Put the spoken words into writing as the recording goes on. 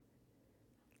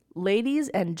Ladies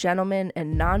and gentlemen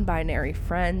and non-binary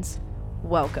friends,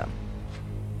 welcome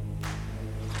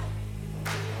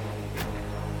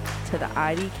to the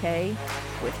IDK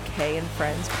with K and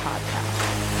Friends podcast.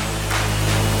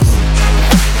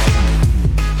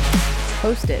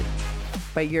 Hosted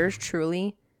by yours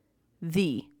truly,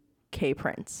 the K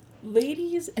Prince.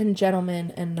 Ladies and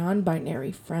gentlemen and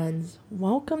non-binary friends,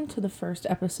 welcome to the first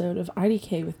episode of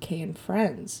IDK with K and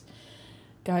Friends.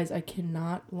 Guys, I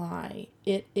cannot lie.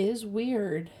 It is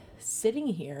weird sitting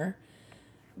here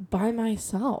by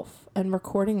myself and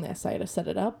recording this. I had to set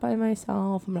it up by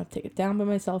myself. I'm going to take it down by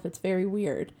myself. It's very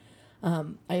weird.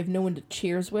 I have no one to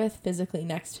cheers with physically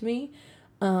next to me.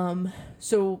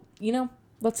 So,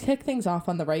 let's kick things off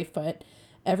on the right foot.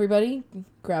 Everybody,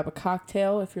 grab a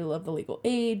cocktail if you're of the legal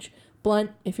age, blunt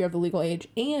if you're of the legal age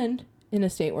and in a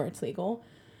state where it's legal.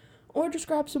 Or just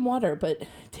grab some water, but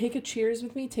take a cheers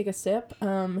with me, take a sip.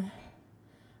 I'm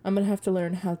going to have to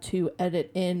learn how to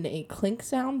edit in a clink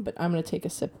sound, but I'm going to take a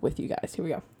sip with you guys. Here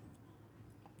we go.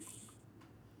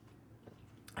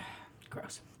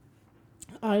 Gross.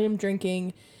 I am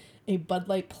drinking a Bud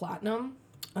Light Platinum.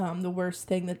 The worst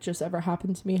thing that just ever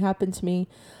happened to me.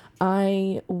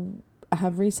 I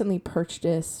have recently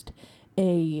purchased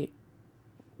a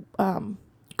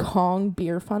Kong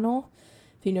beer funnel,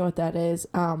 if you know what that is.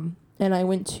 And I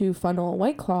went to funnel a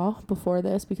White Claw before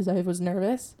this because I was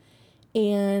nervous.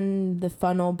 And the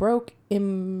funnel broke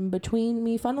in between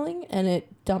me funneling and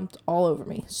it dumped all over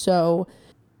me. So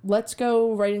let's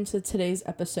go right into today's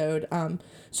episode.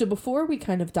 So before we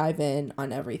kind of dive in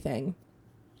on everything,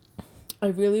 I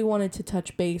really wanted to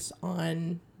touch base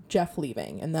on Jeff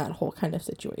leaving and that whole kind of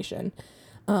situation.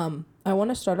 I want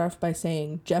to start off by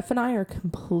saying Jeff and I are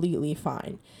completely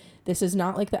fine. This is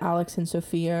not like the Alex and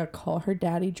Sophia call her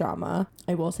daddy drama.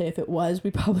 I will say if it was, we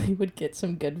probably would get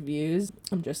some good views.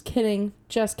 I'm just kidding.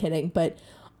 But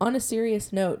on a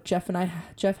serious note, Jeff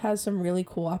has some really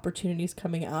cool opportunities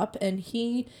coming up, and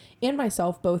he and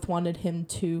myself both wanted him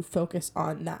to focus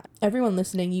on that. Everyone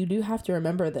listening, you do have to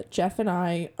remember that Jeff and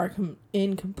I are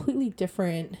in completely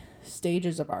different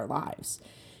stages of our lives.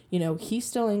 He's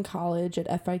still in college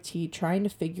at FIT trying to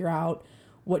figure out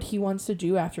what he wants to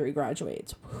do after he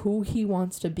graduates, who he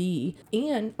wants to be.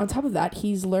 And on top of that,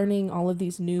 he's learning all of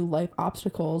these new life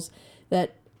obstacles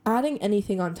that adding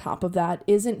anything on top of that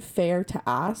isn't fair to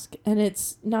ask. And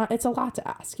it's a lot to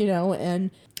ask,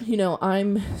 and,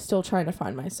 I'm still trying to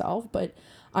find myself, but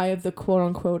I have the quote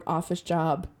unquote office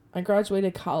job. I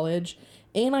graduated college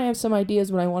and I have some ideas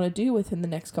what I want to do within the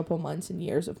next couple months and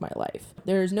years of my life.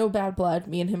 There's no bad blood.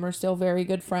 Me and him are still very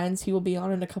good friends. He will be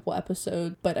on in a couple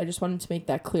episodes, but I just wanted to make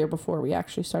that clear before we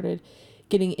actually started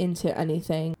getting into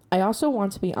anything. I also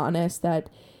want to be honest that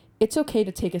it's okay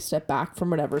to take a step back from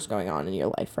whatever's going on in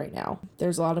your life right now.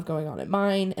 There's a lot of going on in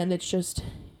mine, and it's just,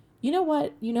 you know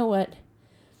what?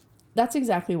 That's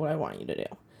exactly what I want you to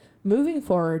do. Moving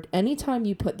forward, anytime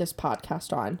you put this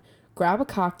podcast on, grab a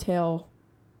cocktail,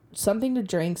 something to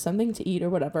drink, something to eat or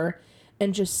whatever,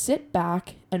 and just sit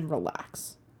back and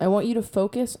relax. I want you to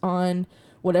focus on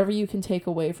whatever you can take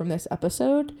away from this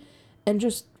episode and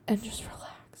just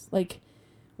relax. Like,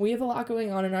 we have a lot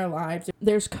going on in our lives.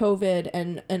 There's COVID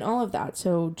and all of that.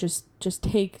 So just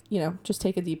take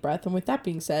a deep breath. And with that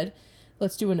being said,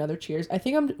 let's do another cheers. I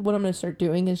think what I'm going to start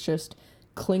doing is just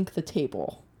clink the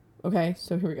table. Okay?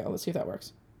 So here we go. Let's see if that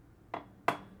works.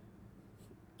 I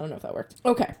don't know if that worked.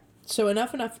 Okay. So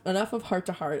enough of heart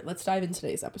to heart. Let's dive into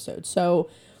today's episode. So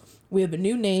we have a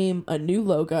new name, a new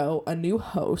logo, a new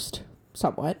host,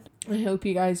 somewhat. I hope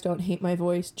you guys don't hate my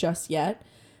voice just yet.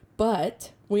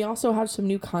 But we also have some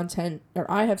new content, or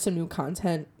I have some new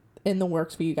content in the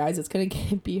works for you guys. It's going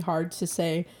to be hard to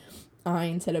say I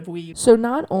instead of we. So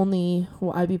not only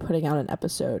will I be putting out an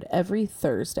episode every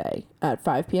Thursday at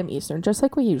 5 p.m. Eastern, just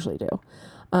like we usually do,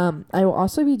 I will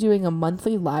also be doing a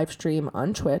monthly live stream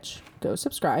on Twitch. Go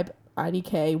subscribe,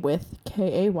 IDK with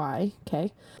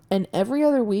KAYK. And every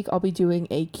other week I'll be doing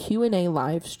a Q&A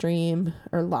live stream,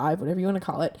 or live, whatever you want to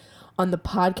call it, on the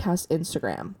podcast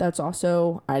Instagram. That's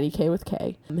also IDK with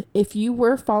K. If you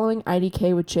were following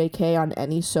IDK with JK on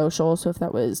any social, so if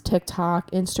that was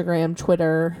TikTok, Instagram,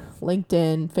 Twitter,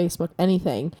 LinkedIn, Facebook,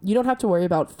 anything, you don't have to worry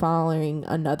about following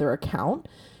another account.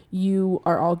 You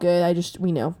are all good.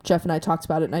 We know Jeff and I talked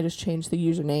about it and I just changed the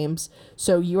usernames.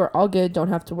 So you are all good. Don't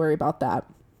have to worry about that.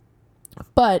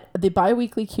 But the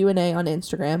bi-weekly Q&A on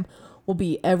Instagram will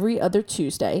be every other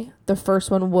Tuesday. The first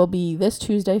one will be this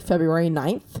Tuesday, February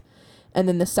 9th. And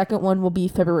then the second one will be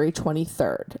February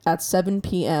 23rd at 7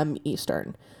 p.m.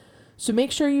 Eastern. So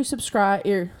make sure you subscribe.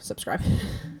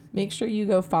 Make sure you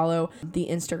go follow the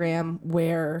Instagram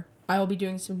where I will be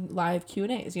doing some live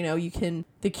Q&As. You know,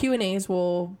 the Q&As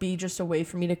will be just a way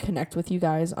for me to connect with you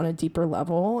guys on a deeper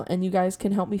level, and you guys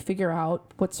can help me figure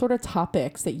out what sort of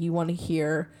topics that you want to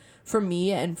hear from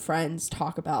me and friends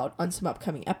talk about on some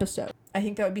upcoming episodes. I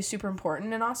think that would be super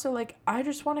important. And also, like, I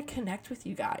just want to connect with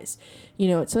you guys. You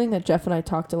know, it's something that Jeff and I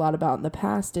talked a lot about in the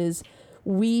past is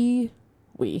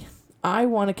I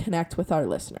want to connect with our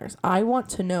listeners. I want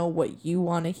to know what you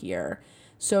want to hear.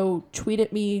 So tweet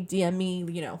at me, DM me,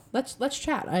 you know, let's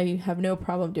chat. I have no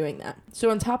problem doing that. So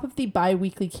on top of the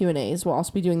bi-weekly Q&As, we'll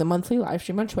also be doing the monthly live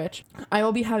stream on Twitch. I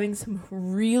will be having some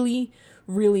really,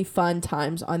 really fun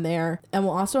times on there. And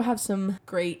we'll also have some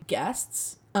great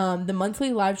guests. The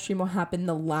monthly live stream will happen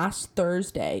the last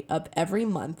Thursday of every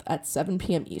month at 7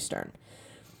 p.m. Eastern.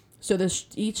 So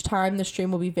each time the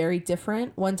stream will be very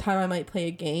different. One time I might play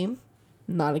a game.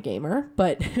 Not a gamer,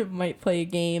 but might play a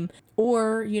game.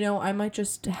 Or, you know, I might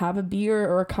just have a beer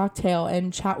or a cocktail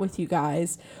and chat with you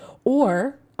guys.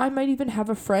 Or I might even have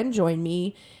a friend join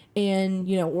me and,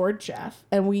 you know, or Jeff.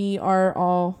 And we are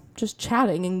all just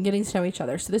chatting and getting to know each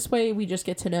other. So this way we just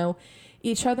get to know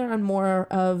each other on more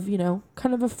of, you know,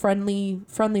 kind of a friendly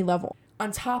level.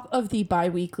 On top of the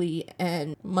bi-weekly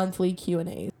and monthly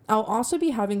Q&As, I'll also be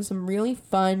having some really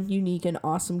fun, unique, and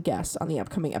awesome guests on the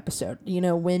upcoming episode. You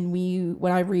know, when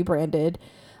I rebranded,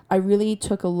 I really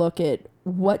took a look at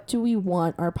what do we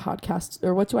want our podcast,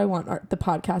 or what do I want the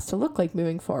podcast to look like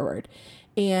moving forward.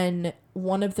 And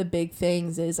one of the big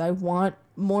things is I want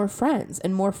more friends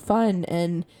and more fun.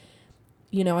 And,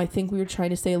 you know, I think we were trying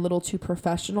to stay a little too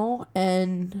professional,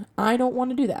 and I don't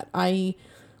want to do that. I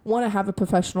want to have a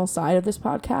professional side of this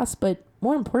podcast, but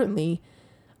more importantly,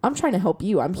 I'm trying to help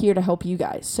you. I'm here to help you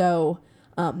guys. So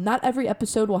not every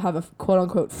episode will have a quote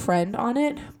unquote friend on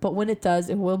it, but when it does,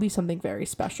 it will be something very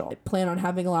special. I plan on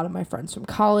having a lot of my friends from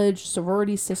college,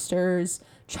 sorority sisters,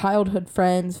 childhood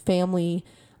friends, family,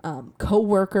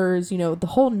 co-workers, you know, the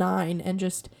whole nine, and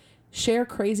just share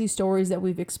crazy stories that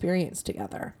we've experienced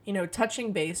together. You know,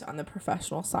 touching base on the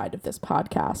professional side of this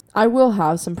podcast. I will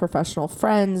have some professional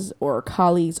friends or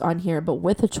colleagues on here, but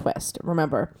with a twist.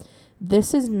 Remember,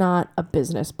 this is not a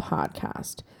business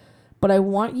podcast, but I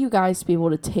want you guys to be able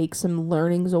to take some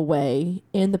learnings away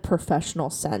in the professional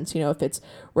sense. You know, if it's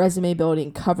resume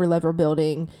building, cover letter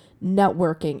building,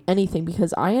 networking, anything,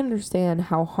 because I understand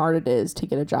how hard it is to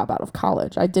get a job out of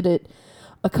college. I did it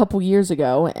a couple years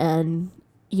ago, and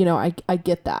you know, I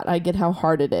get that. I get how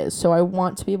hard it is. So I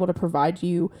want to be able to provide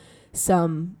you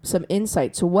some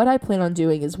insight. So what I plan on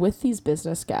doing is with these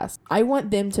business guests, I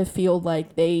want them to feel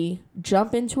like they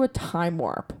jump into a time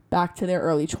warp back to their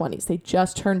early 20s. They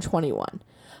just turned 21.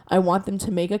 I want them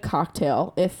to make a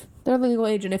cocktail if they're legal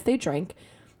age and if they drink,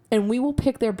 and we will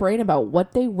pick their brain about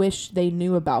what they wish they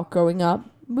knew about growing up,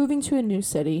 moving to a new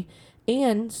city,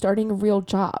 and starting a real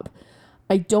job.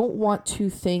 I don't want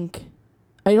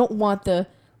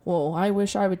well, I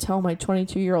wish I would tell my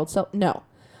 22-year-old self. No,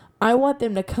 I want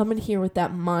them to come in here with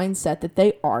that mindset that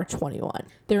they are 21.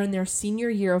 They're in their senior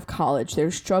year of college.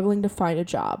 They're struggling to find a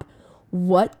job.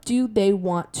 What do they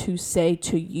want to say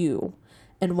to you?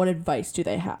 And what advice do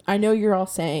they have? I know you're all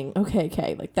saying,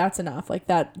 okay, like that's enough. Like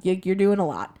that, you're doing a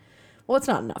lot. Well, it's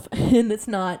not enough. And it's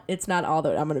not all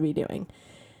that I'm going to be doing.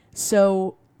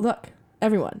 So look,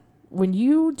 everyone, when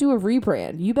you do a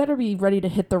rebrand, you better be ready to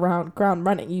hit the ground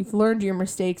running. You've learned your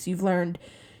mistakes, you've learned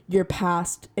your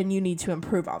past, and you need to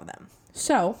improve on them.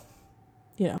 So,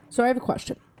 so I have a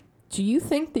question. Do you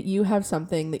think that you have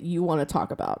something that you want to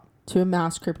talk about to a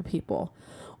mass group of people,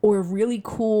 or a really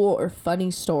cool or funny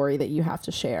story that you have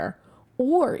to share,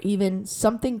 or even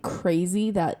something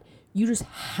crazy that you just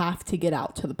have to get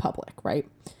out to the public, right?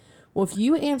 Well, if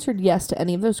you answered yes to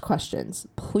any of those questions,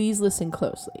 please listen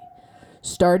closely.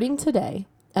 Starting today,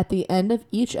 at the end of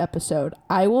each episode,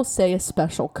 I will say a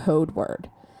special code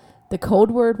word. The code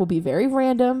word will be very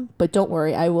random, but don't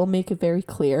worry, I will make it very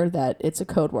clear that it's a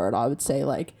code word. I would say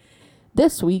like,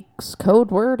 this week's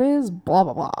code word is blah,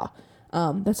 blah,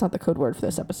 blah. That's not the code word for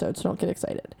this episode, so don't get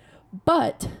excited.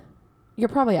 But you're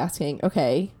probably asking,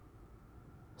 okay,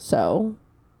 so,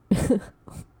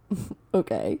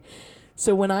 okay.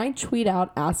 So when I tweet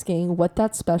out asking what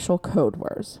that special code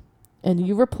was, and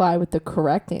you reply with the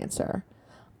correct answer,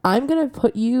 I'm going to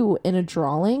put you in a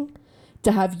drawing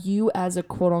to have you as a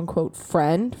quote unquote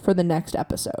friend for the next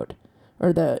episode,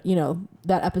 or that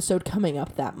episode coming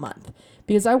up that month,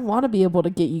 because I want to be able to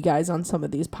get you guys on some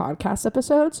of these podcast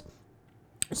episodes.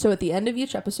 So at the end of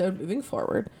each episode moving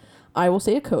forward, I will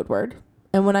say a code word.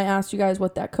 And when I ask you guys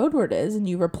what that code word is and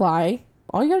you reply,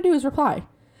 all you got to do is reply.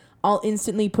 I'll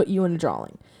instantly put you in a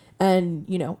drawing. And,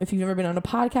 if you've never been on a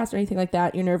podcast or anything like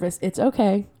that, you're nervous, it's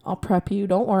okay. I'll prep you.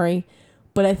 Don't worry.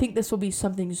 But I think this will be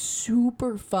something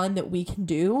super fun that we can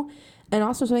do, and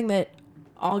also something that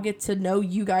I'll get to know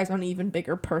you guys on an even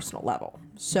bigger personal level.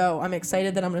 So I'm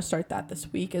excited that I'm going to start that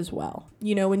this week as well.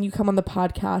 You know, when you come on the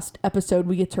podcast episode,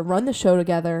 we get to run the show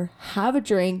together, have a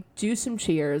drink, do some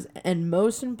cheers, and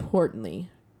most importantly,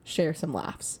 share some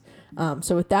laughs.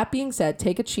 So with that being said,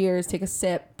 take a cheers, take a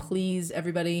sip, please,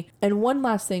 everybody. And one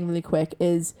last thing really quick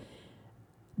is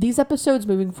these episodes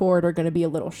moving forward are going to be a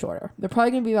little shorter. They're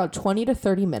probably going to be about 20 to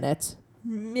 30 minutes,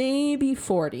 maybe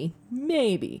 40,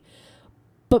 maybe.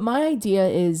 But my idea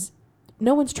is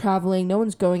no one's traveling, no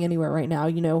one's going anywhere right now.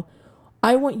 You know,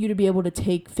 I want you to be able to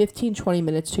take 15, 20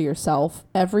 minutes to yourself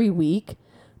every week,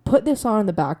 put this on in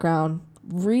the background,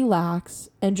 relax,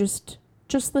 and just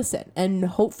listen. And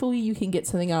hopefully you can get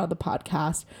something out of the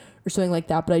podcast or something like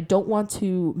that. But I don't want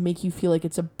to make you feel like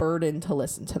it's a burden to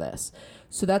listen to this.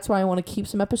 So that's why I want to keep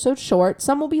some episodes short.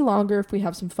 Some will be longer if we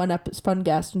have some fun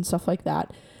guests and stuff like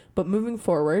that. But moving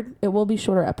forward, it will be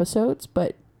shorter episodes,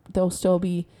 but they'll still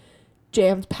be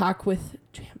jam-packed.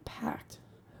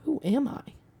 Who am I?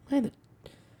 Am I the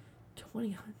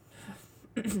 20?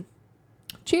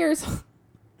 Cheers.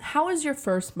 How has your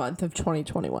first month of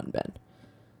 2021 been?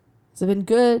 Has it been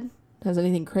good? Has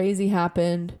anything crazy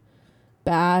happened?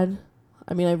 Bad?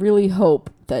 I mean, I really hope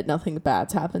that nothing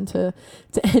bad's happened to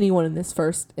anyone in this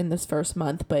first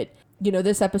month. But, you know,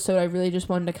 this episode, I really just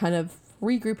wanted to kind of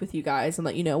regroup with you guys and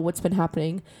let you know what's been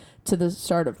happening to the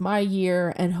start of my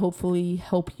year, and hopefully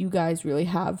help you guys really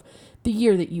have the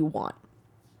year that you want.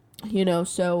 You know,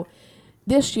 so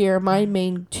this year, my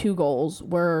main 2 goals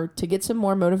were to get some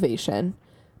more motivation,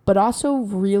 but also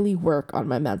really work on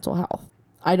my mental health.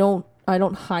 I don't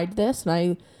hide this, and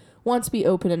I want to be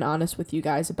open and honest with you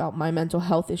guys about my mental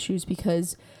health issues,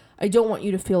 because I don't want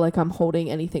you to feel like I'm holding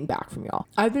anything back from y'all.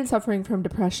 I've been suffering from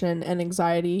depression and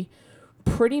anxiety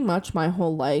pretty much my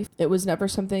whole life. It was never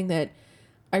something that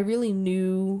I really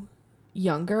knew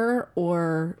younger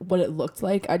or what it looked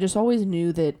like. I just always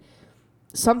knew that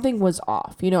something was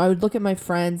off. You know, I would look at my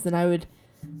friends and I would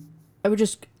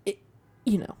just,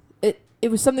 it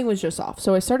was something was just off.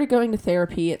 So I started going to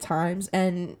therapy at times,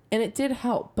 and it did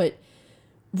help. But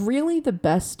really the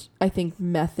best, I think,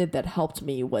 method that helped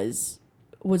me was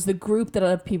the group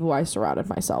of people I surrounded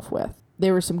myself with.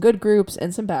 There were some good groups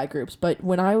and some bad groups, but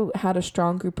when I had a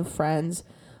strong group of friends,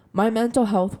 my mental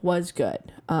health was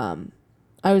good. I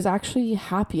was actually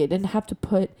happy. I didn't have to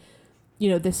put,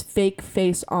 this fake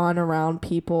face on around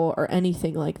people or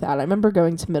anything like that. I remember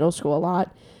going to middle school a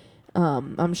lot.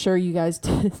 I'm sure you guys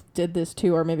did this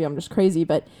too, or maybe I'm just crazy,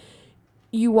 but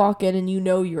you walk in and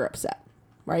you're upset,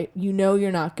 right?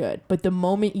 You're not good. But the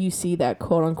moment you see that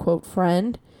quote unquote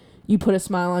friend, you put a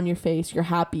smile on your face, you're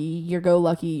happy, you're go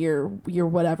lucky, you're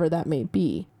whatever that may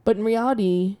be. But in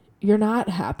reality, you're not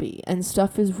happy, and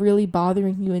stuff is really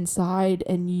bothering you inside,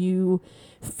 and you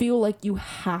feel like you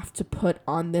have to put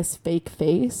on this fake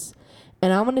face.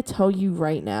 And I'm going to tell you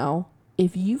right now,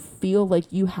 if you feel like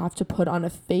you have to put on a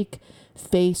fake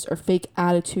face or fake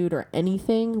attitude or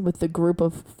anything with the group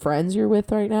of friends you're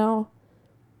with right now,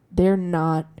 they're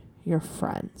not your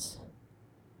friends.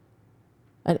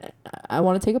 And I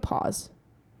want to take a pause,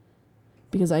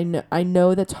 because I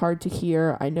know that's hard to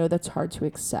hear. I know that's hard to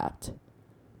accept.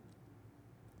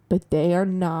 But they are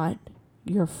not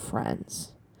your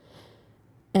friends.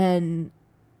 And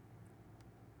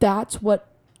that's what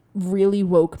really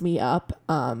woke me up.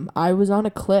 I was on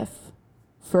a cliff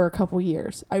for a couple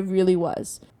years. I really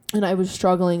was. And I was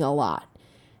struggling a lot.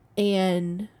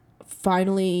 And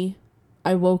finally,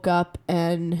 I woke up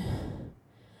and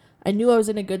I knew I was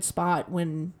in a good spot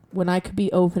when I could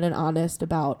be open and honest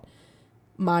about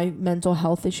my mental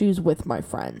health issues with my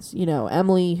friends. You know,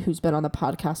 Emily, who's been on the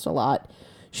podcast a lot,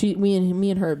 me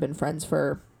and her have been friends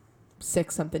for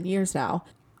 6-something years now.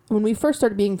 When we first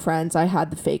started being friends, I had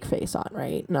the fake face on,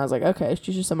 right? And I was like, okay,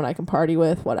 she's just someone I can party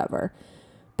with, whatever.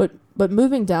 But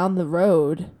moving down the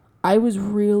road, I was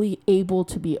really able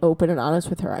to be open and honest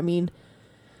with her. I mean,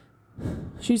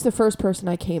 she's the first person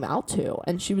I came out to,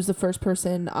 and she was the first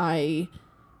person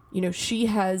she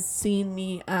has seen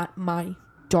me at my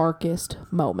darkest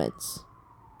moments.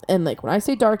 And like, when I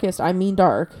say darkest, I mean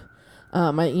dark.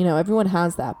 Everyone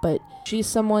has that, but she's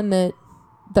someone that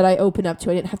I opened up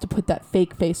to. I didn't have to put that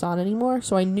fake face on anymore.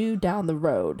 So I knew down the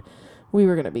road we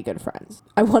were going to be good friends.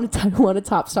 I want to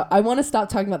stop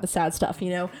talking about the sad stuff,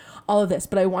 all of this,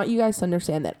 but I want you guys to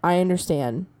understand that I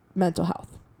understand mental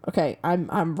health. Okay.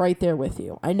 I'm right there with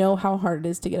you. I know how hard it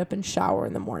is to get up and shower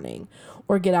in the morning,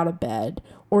 or get out of bed,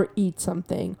 or eat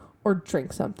something, or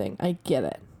drink something. I get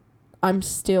it. I'm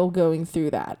still going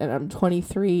through that, and I'm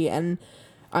 23, and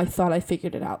I thought I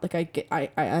figured it out. Like, I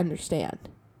understand.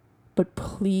 But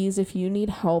please, if you need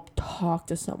help, talk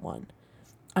to someone.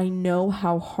 I know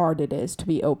how hard it is to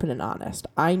be open and honest.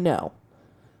 I know.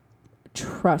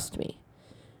 Trust me.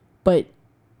 But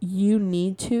you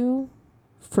need to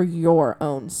for your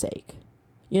own sake.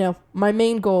 My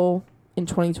main goal in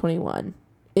 2021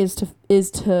 is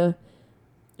to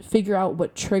figure out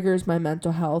what triggers my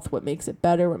mental health, what makes it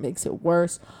better, what makes it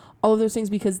worse, all of those things,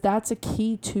 because that's a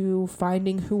key to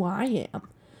finding who I am,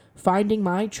 finding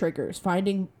my triggers,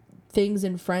 finding things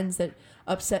and friends that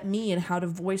upset me and how to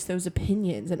voice those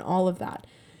opinions and all of that.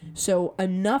 So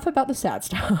enough about the sad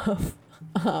stuff.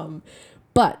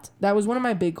 But that was one of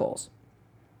my big goals.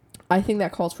 I think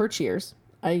that calls for a cheers.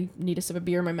 I need a sip of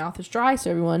beer. My mouth is dry.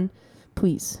 So everyone,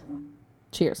 please,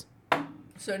 cheers.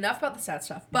 So enough about the sad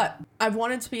stuff. But I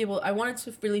wanted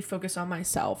to really focus on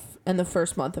myself in the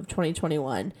first month of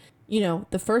 2021.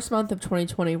 The first month of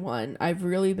 2021, I've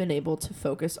really been able to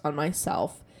focus on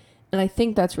myself. And I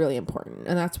think that's really important.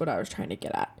 And that's what I was trying to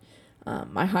get at.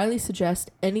 I highly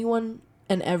suggest anyone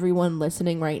and everyone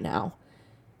listening right now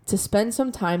to spend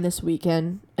some time this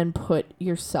weekend and put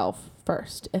yourself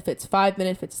first. If it's 5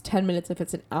 minutes, if it's 10 minutes, if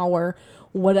it's an hour,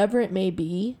 whatever it may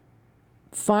be,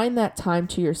 find that time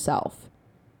to yourself.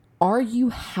 Are you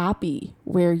happy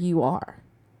where you are?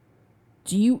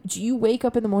 Do you wake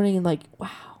up in the morning and like,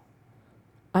 wow,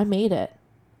 I made it?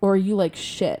 Or are you like,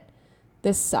 shit,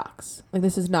 this sucks. Like,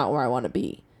 this is not where I want to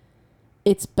be.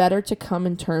 It's better to come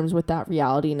in terms with that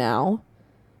reality now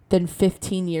than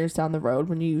 15 years down the road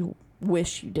when you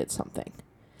wish you did something.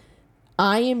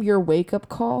 I am your wake-up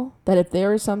call that if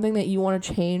there is something that you want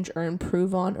to change or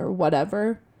improve on or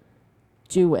whatever,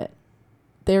 do it.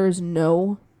 There is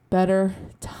no better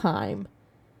time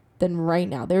than right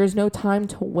now. There is no time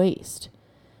to waste.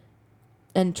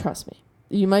 And trust me,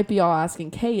 you might be all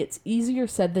asking, Kay, it's easier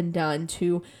said than done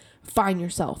to find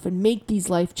yourself and make these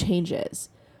life changes.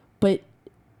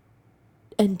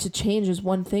 And to change is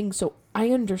one thing, so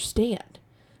I understand.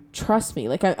 Trust me,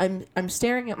 like I'm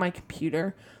staring at my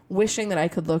computer, wishing that I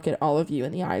could look at all of you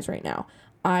in the eyes right now.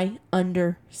 I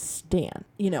understand.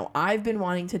 I've been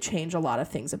wanting to change a lot of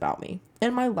things about me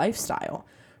and my lifestyle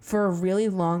for a really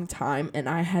long time, and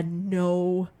I had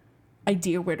no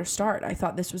idea where to start. I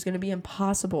thought this was going to be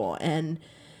impossible, and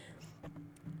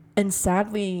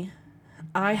sadly,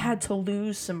 I had to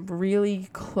lose some really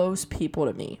close people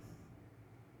to me.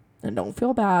 And don't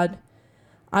feel bad.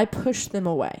 I pushed them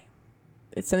away.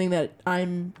 It's something that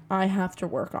I have to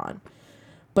work on.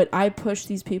 But I pushed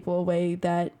these people away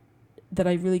that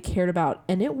I really cared about,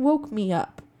 and it woke me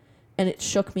up and it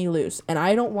shook me loose. And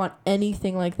I don't want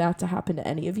anything like that to happen to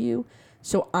any of you.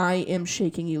 So I am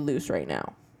shaking you loose right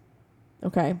now.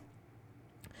 Okay?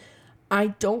 I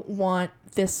don't want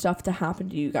this stuff to happen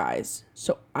to you guys.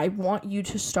 So I want you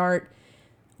to start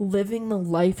living the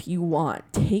life you want,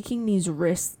 taking these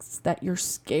risks that you're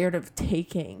scared of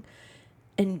taking,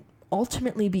 and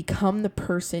ultimately become the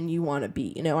person you want to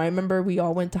be. I remember we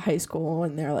all went to high school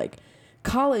and they're like,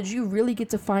 college, you really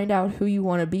get to find out who you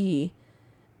want to be,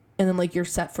 and then like you're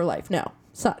set for life. No,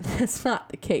 that's not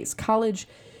the case. College,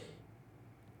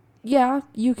 yeah,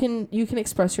 you can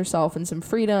express yourself in some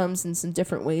freedoms and some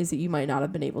different ways that you might not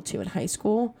have been able to in high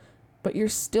school, but you're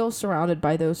still surrounded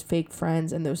by those fake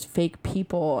friends and those fake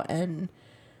people and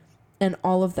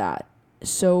all of that.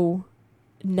 So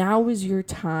now is your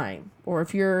time. Or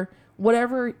if you're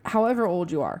however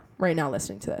old you are right now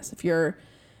listening to this, if you're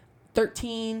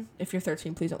 13, please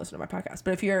don't listen to my podcast,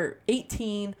 but if you're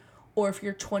 18 or if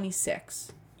you're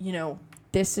 26,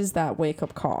 this is that wake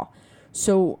up call.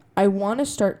 So I want to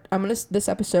start, this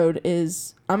episode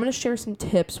is, I'm going to share some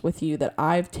tips with you that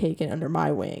I've taken under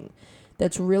my wing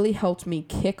that's really helped me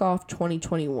kick off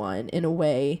 2021 in a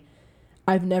way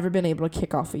I've never been able to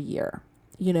kick off a year.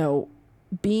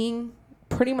 Being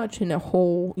pretty much in a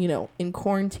whole, in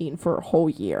quarantine for a whole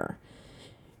year,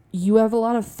 you have a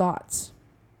lot of thoughts.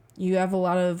 You have a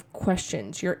lot of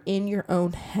questions. You're in your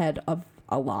own head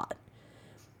a lot.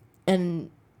 And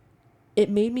it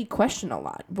made me question a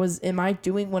lot. Am I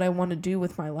doing what I want to do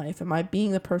with my life? Am I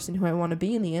being the person who I want to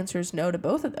be? And the answer is no to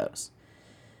both of those.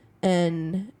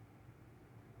 And,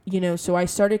 so I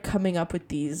started coming up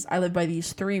with I live by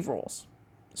these 3 rules.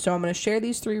 So I'm going to share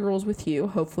these 3 rules with you.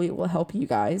 Hopefully it will help you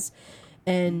guys.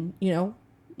 And,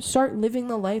 start living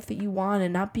the life that you want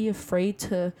and not be afraid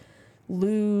to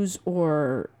lose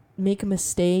or make a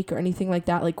mistake or anything like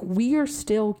that. Like, we are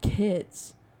still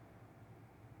kids.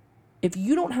 If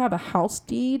you don't have a house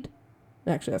deed,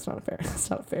 actually, that's not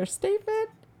a fair statement.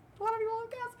 A lot of people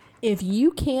don't guess. If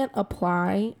you can't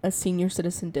apply a senior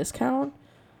citizen discount,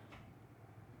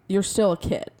 you're still a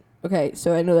kid. Okay,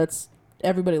 so I know that's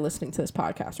everybody listening to this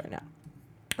podcast right now.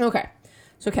 Okay,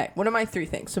 So, okay, what are my 3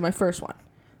 things? So my first one,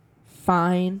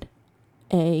 find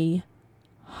a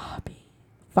hobby.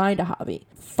 Find a hobby.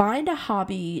 Find a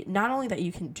hobby not only that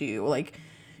you can do, like,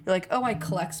 you're like, oh, I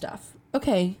collect stuff.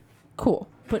 Okay, cool.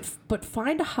 But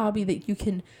find a hobby that you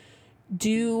can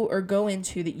do or go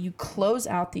into that you close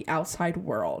out the outside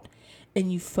world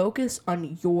and you focus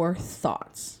on your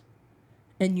thoughts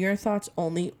and your thoughts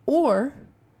only, or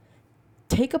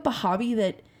take up a hobby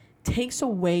that takes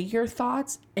away your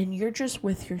thoughts and you're just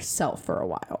with yourself for a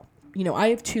while. You know, I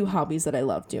have 2 hobbies that I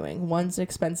love doing. One's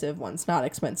expensive, one's not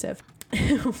expensive.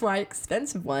 My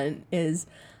expensive one is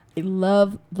I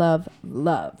love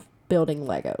building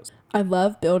Legos. I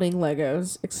love building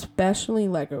Legos, especially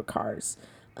Lego cars.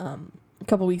 A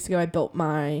couple months ago, I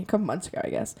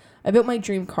guess, I built my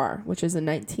dream car, which is a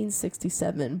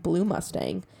 1967 blue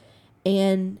Mustang.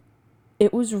 And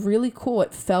it was really cool.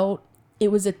 It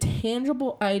was a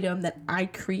tangible item that I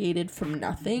created from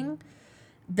nothing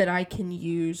that I can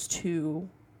use to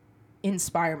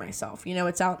inspire myself. You know,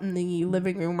 it's out in the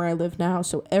living room where I live now.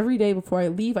 So every day before I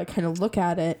leave, I kind of look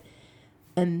at it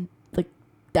and like,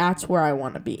 that's where I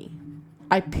want to be.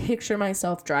 I picture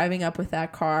myself driving up with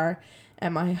that car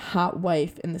and my hot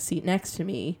wife in the seat next to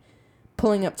me,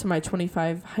 pulling up to my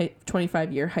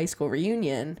 25-year high school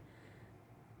reunion,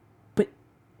 but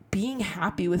being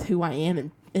happy with who I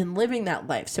am and living that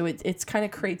life. So it's kind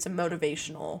of creates a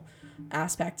motivational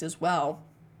aspect as well.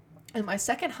 And my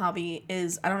second hobby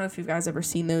is, I don't know if you guys ever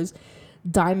seen those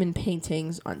diamond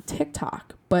paintings on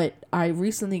TikTok, but I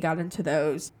recently got into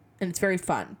those and it's very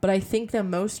fun. But I think the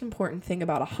most important thing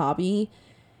about a hobby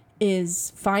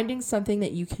is finding something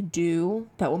that you can do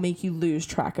that will make you lose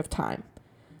track of time.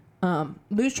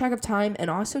 And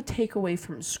also take away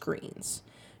from screens.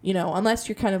 You know, unless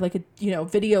you're kind of like a,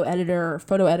 video editor or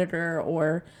photo editor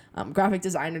or graphic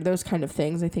designer, those kind of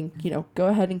things, I think, go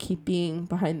ahead and keep being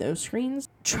behind those screens.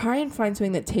 Try and find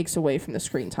something that takes away from the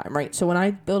screen time, right? So when I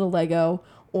build a Lego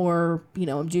or,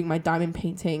 I'm doing my diamond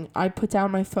painting, I put down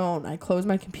my phone, I close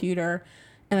my computer,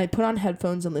 and I put on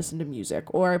headphones and listen to music,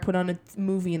 or I put on a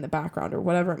movie in the background or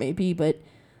whatever it may be, but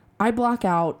I block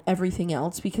out everything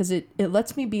else because it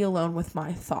lets me be alone with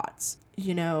my thoughts.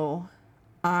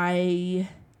 I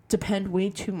depend way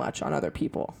too much on other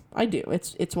people. I do.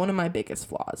 It's one of my biggest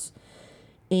flaws.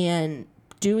 And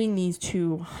doing these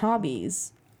 2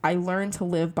 hobbies, I learned to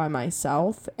live by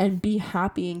myself and be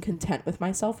happy and content with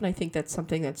myself. And I think that's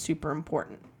something that's super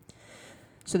important.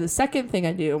 So the second thing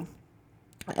I do,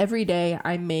 every day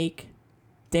I make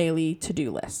daily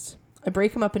to-do lists. I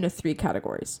break them up into 3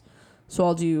 categories. So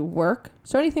I'll do work.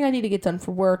 So anything I need to get done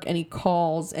for work, any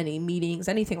calls, any meetings,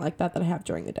 anything like that I have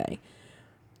during the day.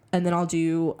 And then I'll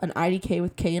do an IDK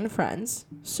with Kay and Friends.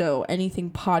 So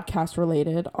anything podcast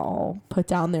related, I'll put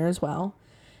down there as well.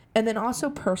 And then also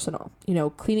personal,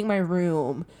 cleaning my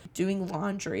room, doing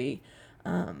laundry.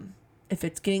 If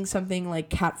it's getting something like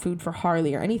cat food for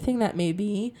Harley or anything that may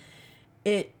be,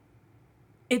 it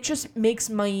just makes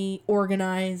me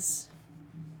organize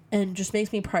and just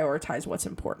makes me prioritize what's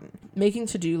important. Making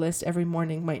to-do lists every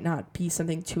morning might not be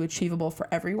something too achievable for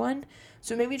everyone.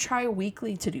 So maybe try a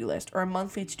weekly to-do list or a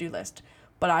monthly to-do list.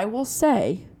 But I will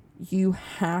say you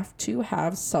have to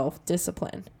have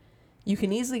self-discipline. You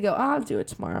can easily go, I'll do it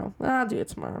tomorrow. And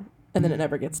then it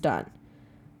never gets done.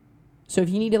 So if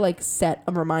you need to set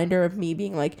a reminder of me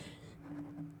being like,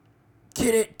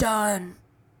 get it done,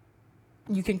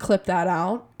 you can clip that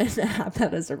out and have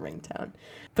that as a ringtone.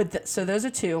 But so those are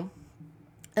 2.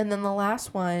 And then the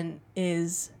last one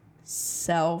is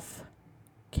self-care.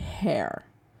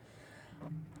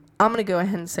 I'm going to go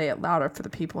ahead and say it louder for the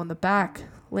people in the back.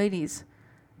 Ladies,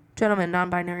 gentlemen,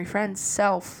 non-binary friends,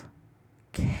 self-care.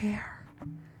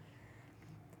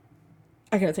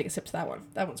 I got to take a sip to that one.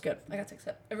 That one's good. I got to take a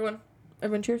sip. Everyone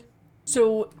cheers.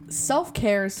 So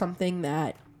self-care is something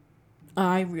that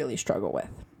I really struggle with.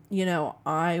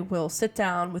 I will sit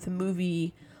down with a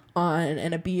movie on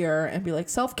and a beer and be like,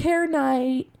 self-care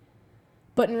night.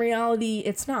 But in reality,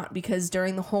 it's not, because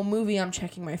during the whole movie, I'm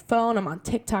checking my phone, I'm on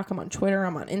TikTok, I'm on Twitter,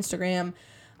 I'm on Instagram,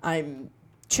 I'm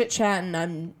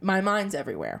chit-chatting, my mind's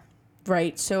everywhere,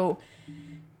 right? So,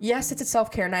 yes, it's a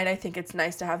self-care night. I think it's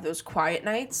nice to have those quiet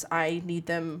nights. I need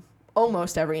them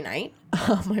almost every night.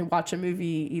 I watch a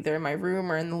movie either in my room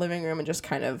or in the living room and just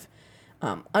kind of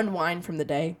unwind from the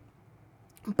day.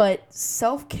 But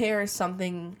self-care is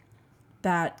something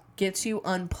that gets you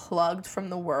unplugged from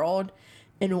the world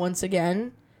and once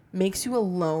again makes you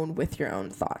alone with your own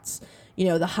thoughts.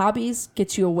 The hobbies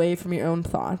get you away from your own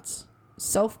thoughts.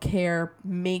 Self-care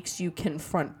makes you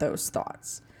confront those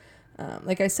thoughts.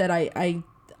 Like I said,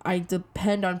 I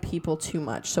depend on people too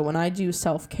much. So when I do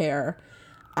self-care,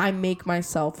 I make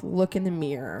myself look in the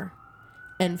mirror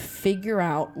and figure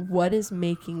out what is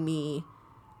making me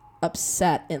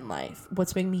upset in life,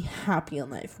 what's making me happy in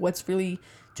life, what's really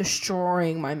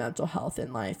destroying my mental health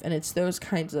in life. And it's those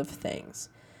kinds of things.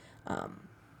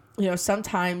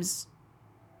 Sometimes,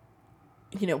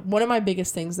 one of my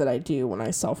biggest things that I do when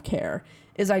I self-care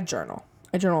is I journal.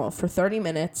 I journal for 30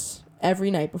 minutes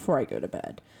every night before I go to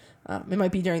bed. It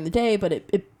might be during the day, but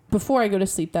before I go to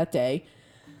sleep that day,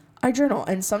 I journal.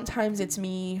 And sometimes it's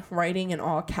me writing in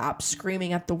all caps,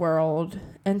 screaming at the world.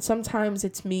 And sometimes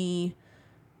it's me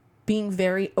being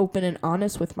very open and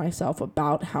honest with myself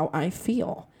about how I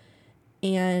feel.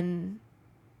 And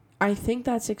I think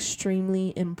that's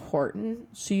extremely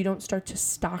important so you don't start to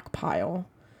stockpile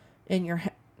in your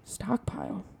head.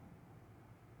 Stockpile?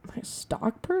 Am I a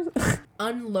stock person?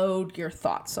 Unload your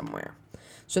thoughts somewhere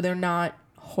so they're not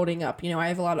holding up.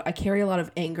 I carry a lot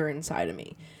of anger inside of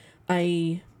me.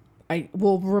 I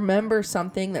will remember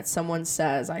something that someone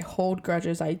says. I hold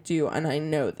grudges. I do, and I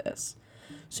know this.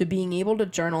 So being able to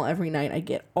journal every night, I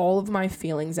get all of my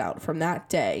feelings out from that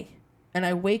day. And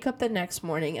I wake up the next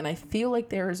morning and I feel like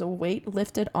there is a weight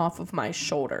lifted off of my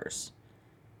shoulders.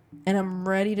 And I'm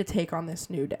ready to take on this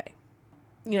new day.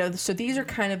 So these are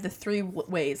kind of the three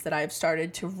ways that I've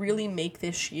started to really make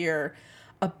this year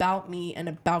about me and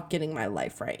about getting my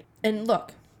life right. And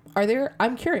look,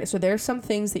 I'm curious, are there some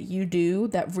things that you do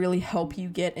that really help you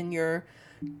get in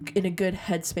a good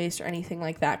headspace or anything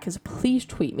like that? Because please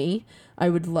tweet me. I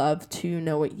would love to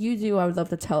know what you do. I would love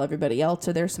to tell everybody else.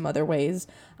 So there's some other ways.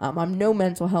 I'm no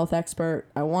mental health expert.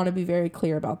 I want to be very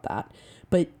clear about that.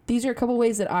 But these are a couple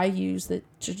ways that I use that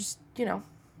to just,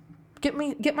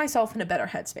 get myself in a better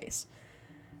headspace.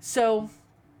 So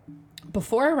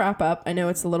before I wrap up, I know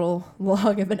it's a little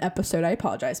long of an episode. I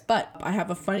apologize, but I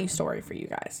have a funny story for you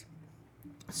guys.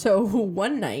 So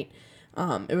one night,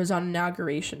 it was on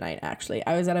inauguration night, actually.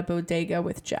 I was at a bodega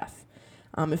with Jeff.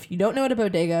 If you don't know what a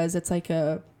bodega is, it's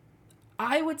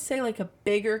I would say like a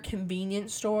bigger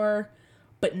convenience store,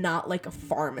 but not like a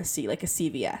pharmacy, like a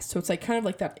CVS. So it's kind of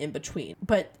like that in between.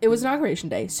 But it was inauguration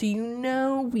day,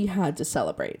 so we had to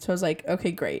celebrate. So I was like,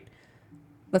 okay, great.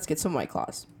 Let's get some White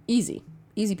Claws. Easy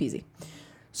peasy.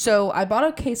 So I bought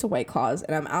a case of White Claws,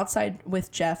 and I'm outside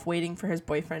with Jeff waiting for his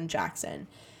boyfriend, Jackson.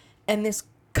 And this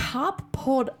cop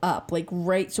pulled up,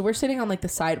 so we're sitting on the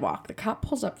sidewalk. The cop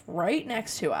pulls up right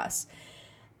next to us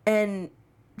and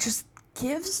just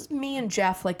gives me and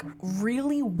Jeff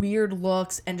really weird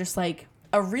looks and just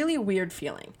a really weird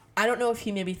feeling. I don't know if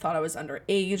he maybe thought I was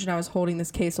underage and I was holding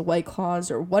this case of White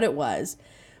Claws or what it was,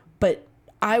 but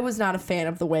I was not a fan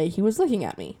of the way he was looking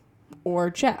at me or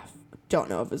Jeff. Don't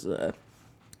know if it was a,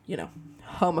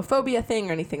 homophobia thing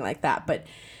or anything like that, but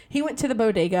he went to the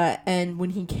bodega, and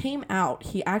when he came out,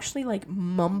 he actually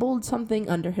mumbled something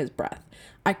under his breath.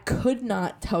 I could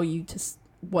not tell you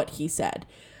what he said,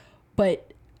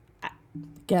 but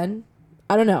again,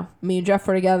 I don't know. Me and Jeff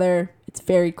were together. It's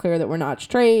very clear that we're not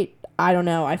straight. I don't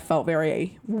know. I felt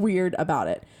very weird about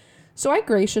it. So I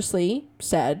graciously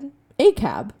said,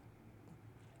 ACAB.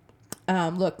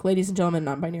 Look, ladies and gentlemen,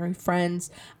 non-binary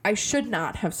friends, I should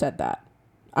not have said that.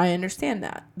 I understand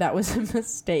that. That was a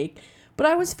mistake. But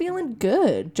I was feeling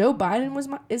good. Joe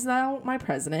Biden is now my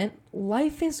president.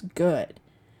 Life is good.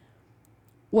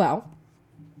 Well,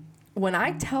 when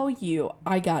I tell you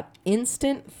I got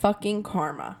instant fucking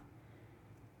karma,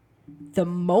 the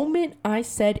moment I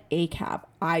said ACAB,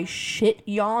 I shit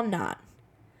y'all not,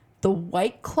 the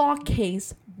White Claw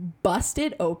case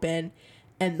busted open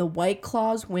and the White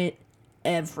Claws went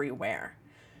everywhere.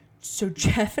 So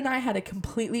Jeff and I had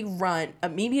to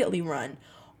immediately run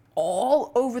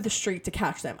all over the street to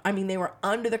catch them. I mean, they were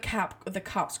under the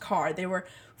cop's car. They were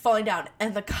falling down,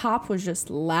 and the cop was just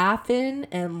laughing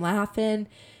and laughing.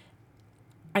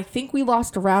 I think we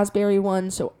lost a raspberry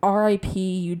one, so RIP,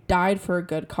 you died for a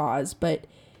good cause, but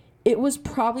it was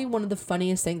probably one of the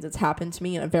funniest things that's happened to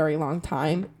me in a very long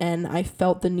time, and I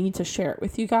felt the need to share it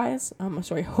with you guys.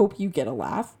 So I hope you get a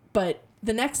laugh. But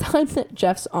the next time that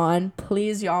Jeff's on,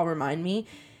 please y'all remind me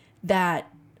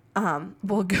that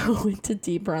we'll go into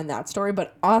deeper on that story,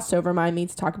 but also remind me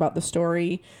to talk about the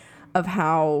story of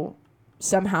how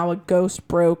somehow a ghost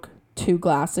broke two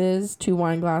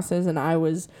wine glasses, and I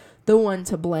was the one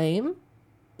to blame.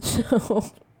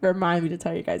 So remind me to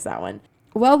tell you guys that one.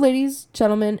 Well, ladies,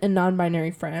 gentlemen, and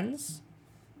non-binary friends,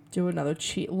 do another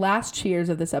last cheers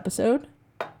of this episode.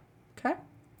 Okay.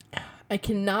 I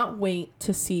cannot wait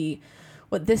to see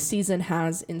what this season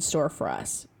has in store for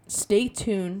us. Stay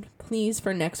tuned, please,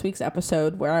 for next week's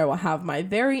episode, where I will have my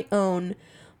very own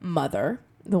mother,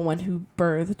 the one who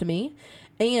birthed me,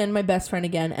 and my best friend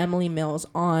again, Emily Mills,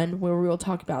 on, where we will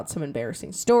talk about some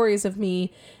embarrassing stories of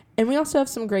me. And we also have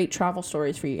some great travel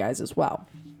stories for you guys as well.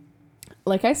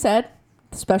 Like I said,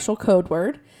 special code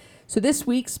word. So this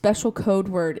week's special code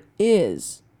word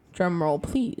is, drum roll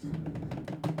please,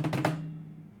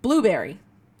 blueberry.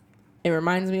 It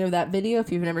reminds me of that video.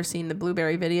 If you've never seen the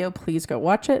blueberry video, please go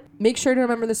watch it. Make sure to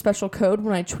remember the special code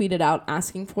when I tweet it out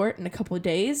asking for it in a couple of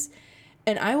days.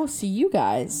 And I will see you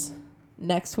guys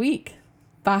next week.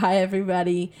 Bye,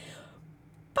 everybody.